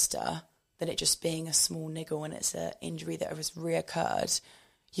sinister than it just being a small niggle and it's an injury that has reoccurred,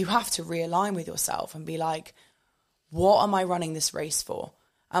 you have to realign with yourself and be like, what am I running this race for?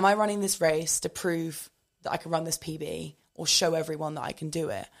 Am I running this race to prove that I can run this PB or show everyone that I can do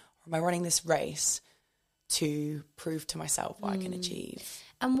it? Or am I running this race to prove to myself what I can achieve?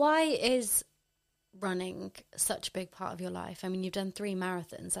 And why is running such a big part of your life? I mean, you've done 3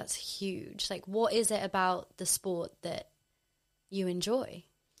 marathons. That's huge. Like, what is it about the sport that you enjoy?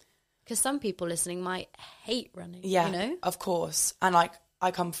 Because some people listening might hate running. Yeah, you know? Of course. And like,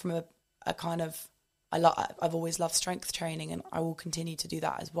 I come from a kind of, I've always loved strength training, and I will continue to do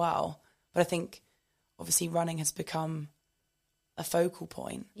that as well. But I think obviously running has become a focal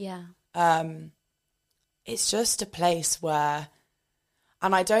point. Yeah. It's just a place where,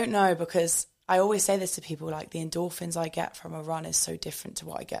 and I don't know, because I always say this to people, like the endorphins I get from a run is so different to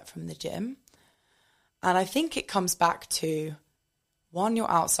what I get from the gym. And I think it comes back to, one, you're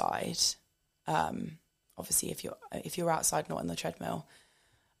outside. Obviously, if you're outside, not in the treadmill,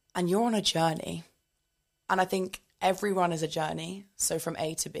 and you're on a journey. And I think every run is a journey. So from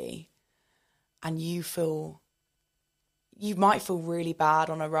A to B, and you might feel really bad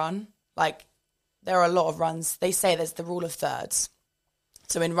on a run. Like, there are a lot of runs. They say there's the rule of thirds.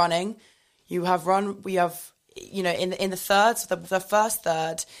 So in running, we have, you know, in the thirds, the first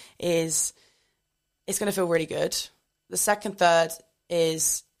third is, it's going to feel really good. The second third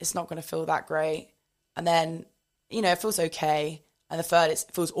is, it's not going to feel that great. And then, you know, it feels okay. And the third, it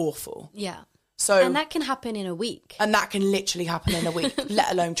feels awful. Yeah. So, and that can happen in a week. And that can literally happen in a week,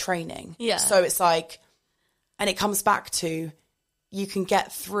 let alone training. Yeah. So it's like, and it comes back to, you can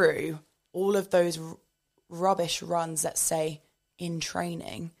get through all of those rubbish runs, let's say, in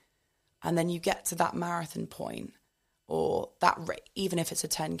training, and then you get to that marathon point, or that even if it's a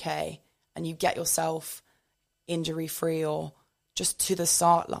 10K, and you get yourself injury free or just to the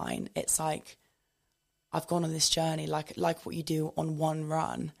start line. It's like, I've gone on this journey, like what you do on one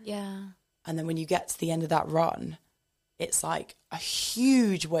run. Yeah. And then when you get to the end of that run, it's like a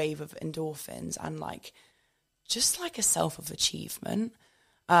huge wave of endorphins and like just like a self of achievement.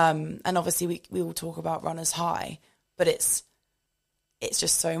 And obviously we will talk about runners high, but it's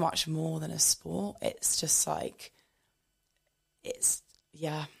just so much more than a sport. It's just like,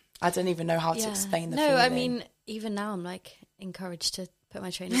 I don't even know how to explain the feeling. I mean, even now I'm like encouraged to put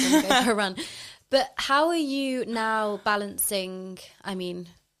my trainers on and go for a run. But how are you now balancing, I mean,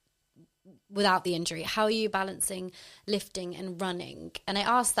 without the injury, how are you balancing lifting and running? And I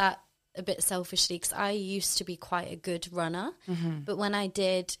asked that a bit selfishly because I used to be quite a good runner. Mm-hmm. But when I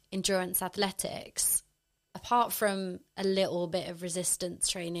did endurance athletics, apart from a little bit of resistance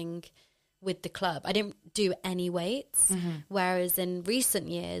training with the club, I didn't do any weights. Mm-hmm. Whereas in recent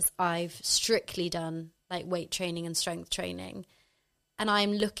years, I've strictly done like weight training and strength training. And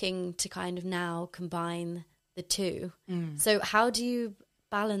I'm looking to kind of now combine the two. Mm. So how do you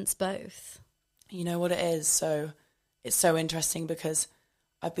balance both? You know what it is? So it's so interesting because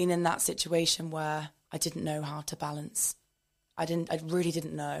I've been in that situation where I didn't know how to balance. I really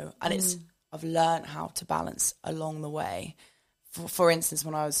didn't know. And I've learned how to balance along the way. For instance,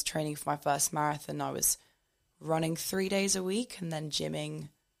 when I was training for my first marathon, I was running 3 days a week and then gymming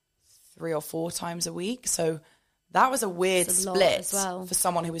 3 or 4 times a week. So that was a weird split as well for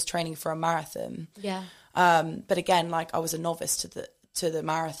someone who was training for a marathon. Yeah. But again, like I was a novice to the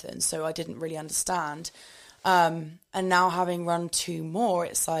marathon, so I didn't really understand. And now having run 2 more,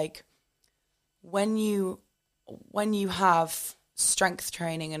 it's like when you have strength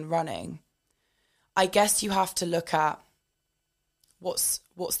training and running, I guess you have to look at what's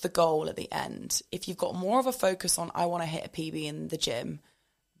the goal at the end. If you've got more of a focus on, I want to hit a PB in the gym,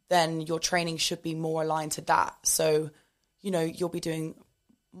 then your training should be more aligned to that. So, you'll be doing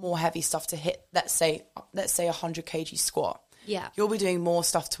more heavy stuff to hit, let's say 100 kg squat. Yeah. You'll be doing more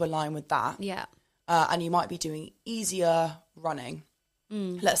stuff to align with that. Yeah. And you might be doing easier running,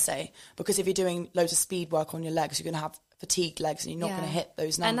 let's say, because if you're doing loads of speed work on your legs, you're going to have fatigued legs and you're not going to hit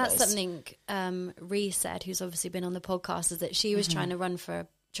those numbers. And that's something Ree said, who's obviously been on the podcast, is that she was trying to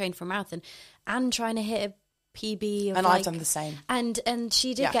train for a marathon and trying to hit a PB. And I've done the same. And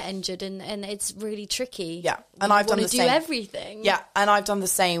she did get injured, and it's really tricky. Yeah. And I've done the same. You want to do everything. Yeah. And I've done the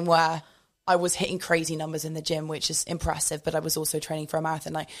same where I was hitting crazy numbers in the gym, which is impressive, but I was also training for a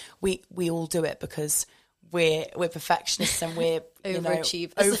marathon. Like we all do it because we're perfectionists and we're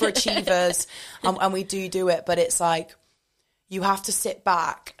overachievers and we do it. But it's like, you have to sit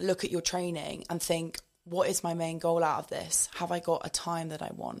back, look at your training and think, what is my main goal out of this? Have I got a time that I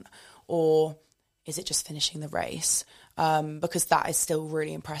want? Or is it just finishing the race? Because that is still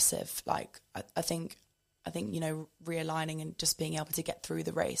really impressive. Like, I think, realigning and just being able to get through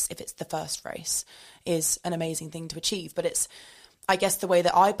the race, if it's the first race, is an amazing thing to achieve. But I guess the way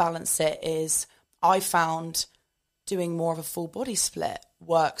that I balance it is, I found doing more of a full body split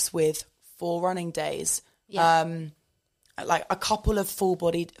works with 4 running days. Yeah. Like a couple of full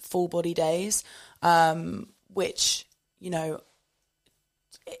body days, which,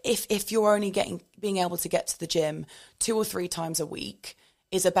 if you're only being able to get to the gym 2 or 3 times a week,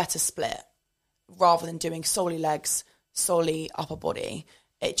 is a better split rather than doing solely legs, solely upper body.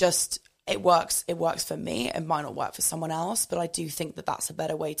 It works for me. It might not work for someone else, but I do think that that's a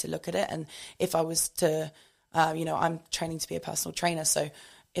better way to look at it. And if I was to, I'm training to be a personal trainer, so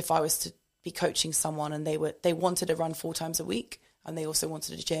if I was to be coaching someone and they wanted to run 4 times a week and they also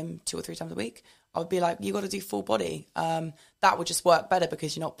wanted a gym 2 or 3 times a week, I would be like, you got to do full body. That would just work better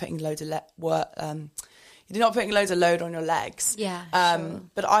because you're not putting loads of you're not putting loads of load on your legs. Yeah. Sure.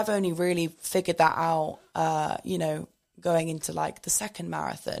 But I've only really figured that out, going into like the second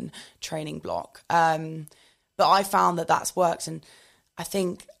marathon training block. But I found that that's worked. And I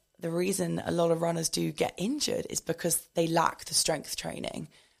think the reason a lot of runners do get injured is because they lack the strength training.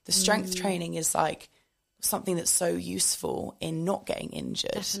 The strength training is like something that's so useful in not getting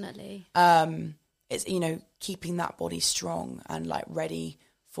injured. Definitely. It's, keeping that body strong and like ready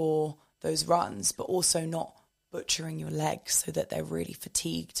for those runs, but also not butchering your legs so that they're really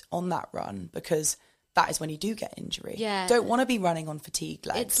fatigued on that run, because that is when you do get injury. Yeah. Don't want to be running on fatigued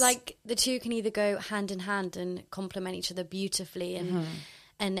legs. It's like the two can either go hand in hand and complement each other beautifully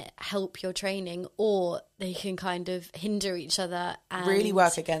and help your training, or they can kind of hinder each other and really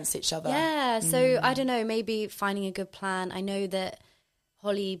work against each other. Yeah. So I don't know, maybe finding a good plan. I know that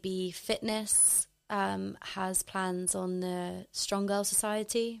Holly B Fitness has plans on the Strong Girl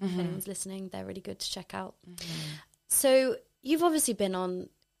Society. If anyone's listening, they're really good to check out. So you've obviously been on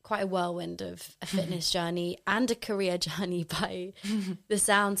quite a whirlwind of a fitness journey and a career journey by the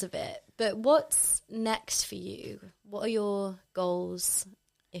sounds of it. But what's next for you? What are your goals,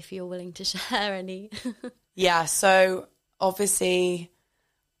 if you're willing to share any? Yeah, so obviously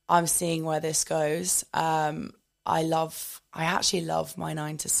I'm seeing where this goes. I actually love my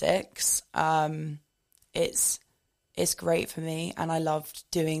 9 to 6. It's great for me, and I loved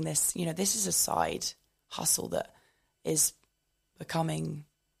doing this. This is a side hustle that is becoming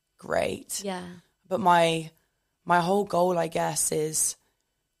great. Yeah. But my whole goal, I guess, is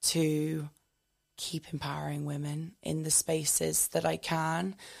to keep empowering women in the spaces that I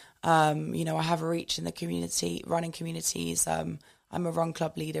can. I have a reach in the community, running communities. I'm a run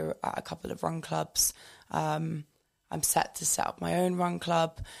club leader at a couple of run clubs. I'm set to set up my own run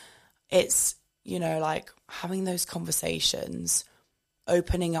club. It's, like having those conversations,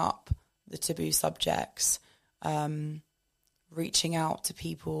 opening up the taboo subjects, reaching out to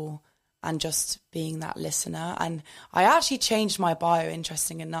people and just being that listener. And I actually changed my bio,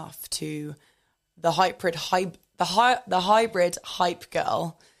 interesting enough, to the hybrid hype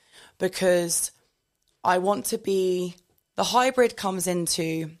girl, because I want to be, the hybrid comes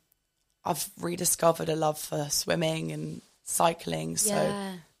into, I've rediscovered a love for swimming and cycling. So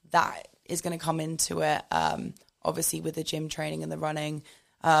that is going to come into it. Obviously with the gym training and the running,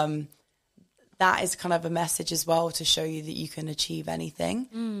 that is kind of a message as well, to show you that you can achieve anything.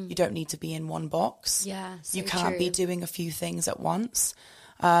 You don't need to be in one box. Yeah, so you can't be doing a few things at once.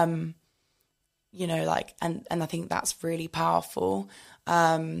 And I think that's really powerful.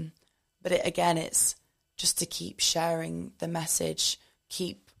 But it's just to keep sharing the message,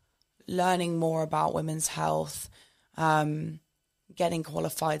 keep learning more about women's health, getting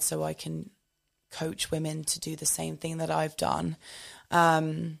qualified so I can coach women to do the same thing that I've done,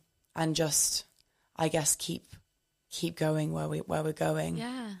 and just, I guess, keep going where we're going.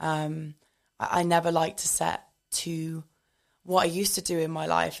 Yeah. I never like to set to what I used to do in my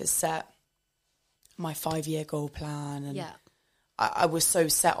life is set my 5-year goal plan, and I was so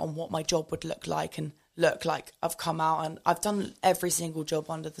set on what my job would look like, and I've come out and I've done every single job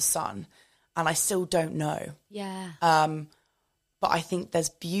under the sun, and I still don't know. Yeah. But I think there's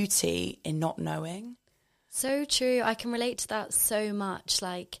beauty in not knowing. So true. I can relate to that so much.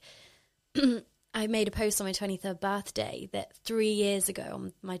 Like, I made a post on my 23rd birthday that 3 years ago,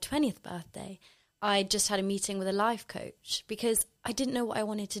 on my 20th birthday, I just had a meeting with a life coach because I didn't know what I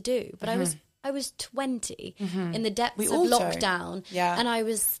wanted to do. But I was 20 in the depths of lockdown. Yeah. And I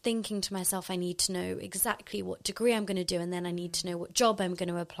was thinking to myself, I need to know exactly what degree I'm going to do, and then I need to know what job I'm going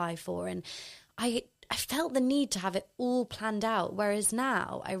to apply for. And I felt the need to have it all planned out. Whereas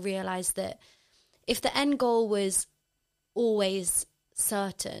now I realize that if the end goal was always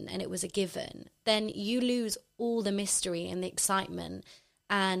certain and it was a given, then you lose all the mystery and the excitement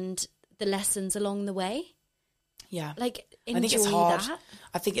and the lessons along the way. Yeah. Like, enjoy I think it's hard. that.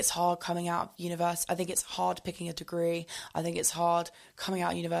 I think it's hard coming out of university. I think it's hard picking a degree. I think it's hard coming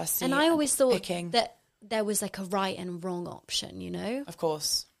out of university. And I always thought picking. that there was like a right and wrong option, you know? Of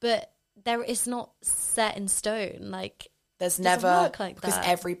course. But there is not set in stone. Like, there's doesn't never, work like because that.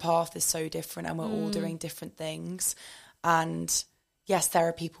 every path is so different and we're all doing different things. And yes, there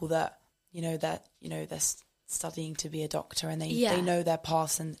are people that, they're studying to be a doctor and they know their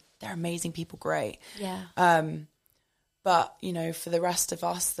paths and they're amazing people, great. Yeah. But, for the rest of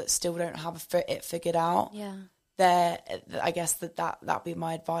us that still don't have it figured out, I guess that'd be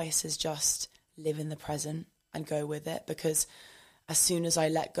my advice, is just live in the present and go with it. Because as soon as I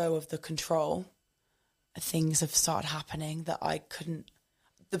let go of the control, things have started happening that I couldn't.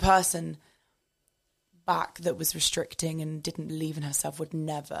 The person back that was restricting and didn't believe in herself would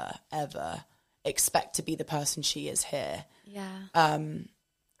never, ever expect to be the person she is here. Yeah. And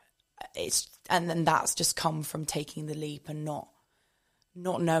then that's just come from taking the leap and not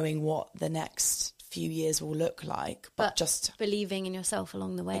knowing what the next few years will look like, but just believing in yourself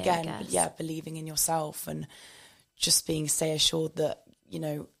along the way. Again, I guess. yeah, believing in yourself and just stay assured that,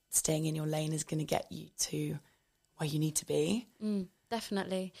 staying in your lane is going to get you to where you need to be.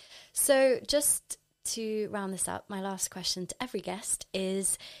 Definitely. So just to round this up, my last question to every guest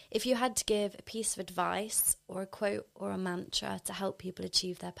is, if you had to give a piece of advice or a quote or a mantra to help people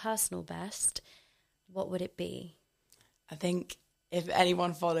achieve their personal best, what would it be? I think if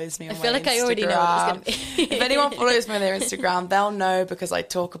anyone follows me on I feel my like I already know what it's going to be. If anyone follows me on their Instagram, they'll know, because I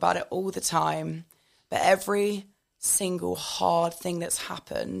talk about it all the time. But every single hard thing that's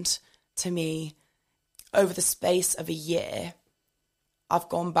happened to me over the space of a year, I've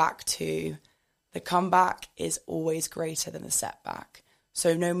gone back to the comeback is always greater than the setback.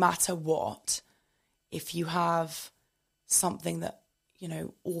 So no matter what, if you have something that,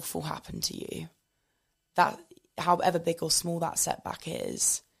 awful happened to you, that however big or small that setback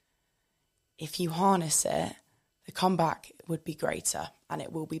is, if you harness it, the comeback would be greater and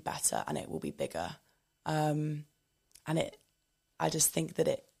it will be better and it will be bigger. I just think that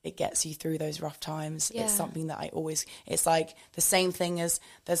it gets you through those rough times. Yeah. It's something that it's like the same thing as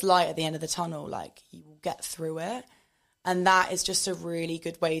there's light at the end of the tunnel, like you will get through it. And that is just a really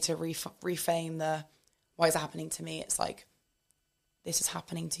good way to reframe the, why is it happening to me? It's like, this is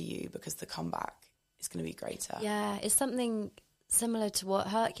happening to you because the comeback is going to be greater. Yeah, it's something similar to what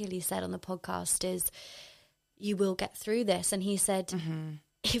Hercules said on the podcast, is you will get through this. And he said,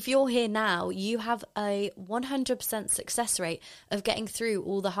 if you're here now, you have a 100% success rate of getting through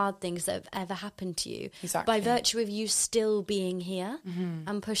all the hard things that have ever happened to you. Exactly. By virtue of you still being here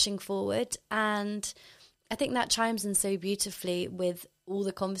and pushing forward. And I think that chimes in so beautifully with all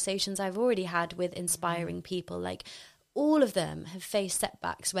the conversations I've already had with inspiring people. Like, all of them have faced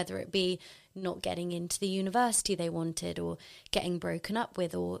setbacks, whether it be not getting into the university they wanted, or getting broken up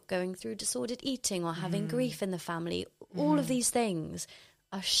with, or going through disordered eating, or having grief in the family. All of these things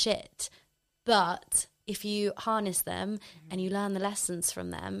are shit. But if you harness them and you learn the lessons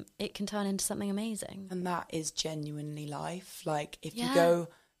from them, it can turn into something amazing. And that is genuinely life. Like, if you go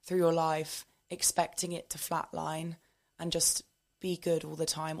through your life expecting it to flatline and just be good all the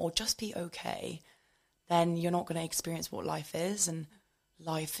time, or just be okay, then you're not going to experience what life is. And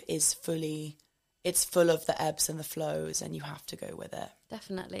life is it's full of the ebbs and the flows, and you have to go with it.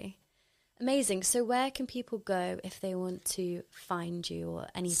 Definitely. Amazing. So where can people go if they want to find you or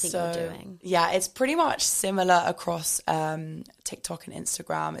anything you're doing? Yeah, it's pretty much similar across TikTok and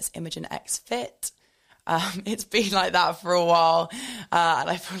Instagram. It's Imogen X Fit. It's been like that for a while, and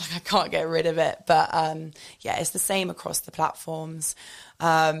I feel like I can't get rid of it. But yeah, it's the same across the platforms.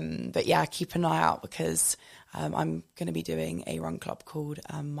 But yeah, keep an eye out because I'm going to be doing a run club called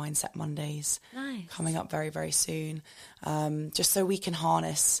Mindset Mondays coming up very, very soon, just so we can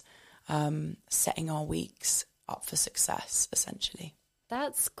harness setting our weeks up for success, essentially.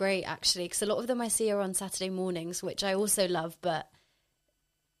 That's great, actually, because a lot of them I see are on Saturday mornings, which I also love, but,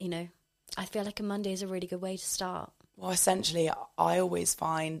 you know, I feel like a Monday is a really good way to start. Well, essentially, I always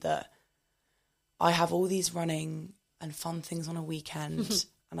find that I have all these running and fun things on a weekend,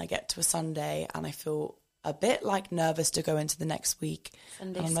 and I get to a Sunday and I feel a bit like nervous to go into the next week.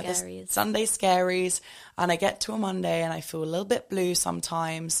 Sunday scaries. And I get to a Monday and I feel a little bit blue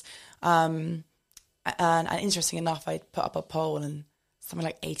sometimes. And interesting enough, I put up a poll and something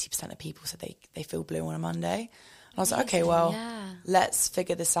like 80% of people said they feel blue on a Monday. And I was like, okay, well, let's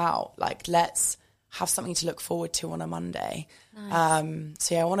figure this out. Like, let's have something to look forward to on a Monday. Nice.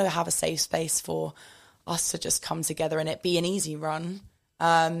 So yeah, I want to have a safe space for us to just come together and it be an easy run.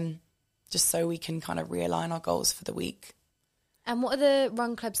 Just so we can kind of realign our goals for the week. And what are the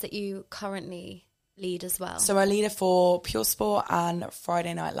run clubs that you currently lead as well? So I lead it for Pure Sport and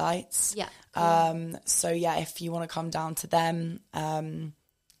Friday Night Lights. Yeah. Cool. So yeah, if you want to come down to them,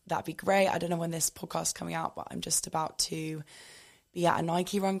 that'd be great. I don't know when this podcast is coming out, but I'm just about to be at a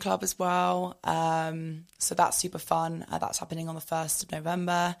Nike run club as well. So that's super fun. That's happening on the 1st of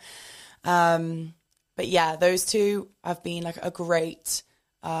November. But yeah, those two have been like a great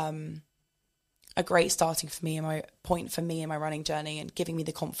starting for me and my point for me in my running journey and giving me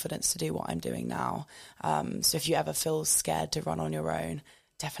the confidence to do what I'm doing now. So if you ever feel scared to run on your own,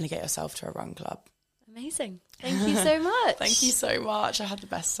 definitely get yourself to a run club. Amazing. Thank you so much. Thank you so much. I had the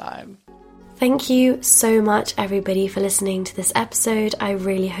best time. Thank you so much, everybody, for listening to this episode. I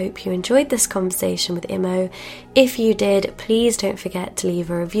really hope you enjoyed this conversation with Imo. If you did, please don't forget to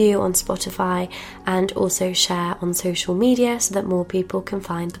leave a review on Spotify and also share on social media so that more people can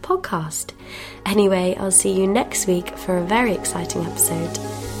find the podcast. Anyway, I'll see you next week for a very exciting episode.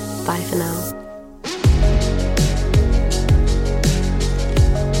 Bye for now.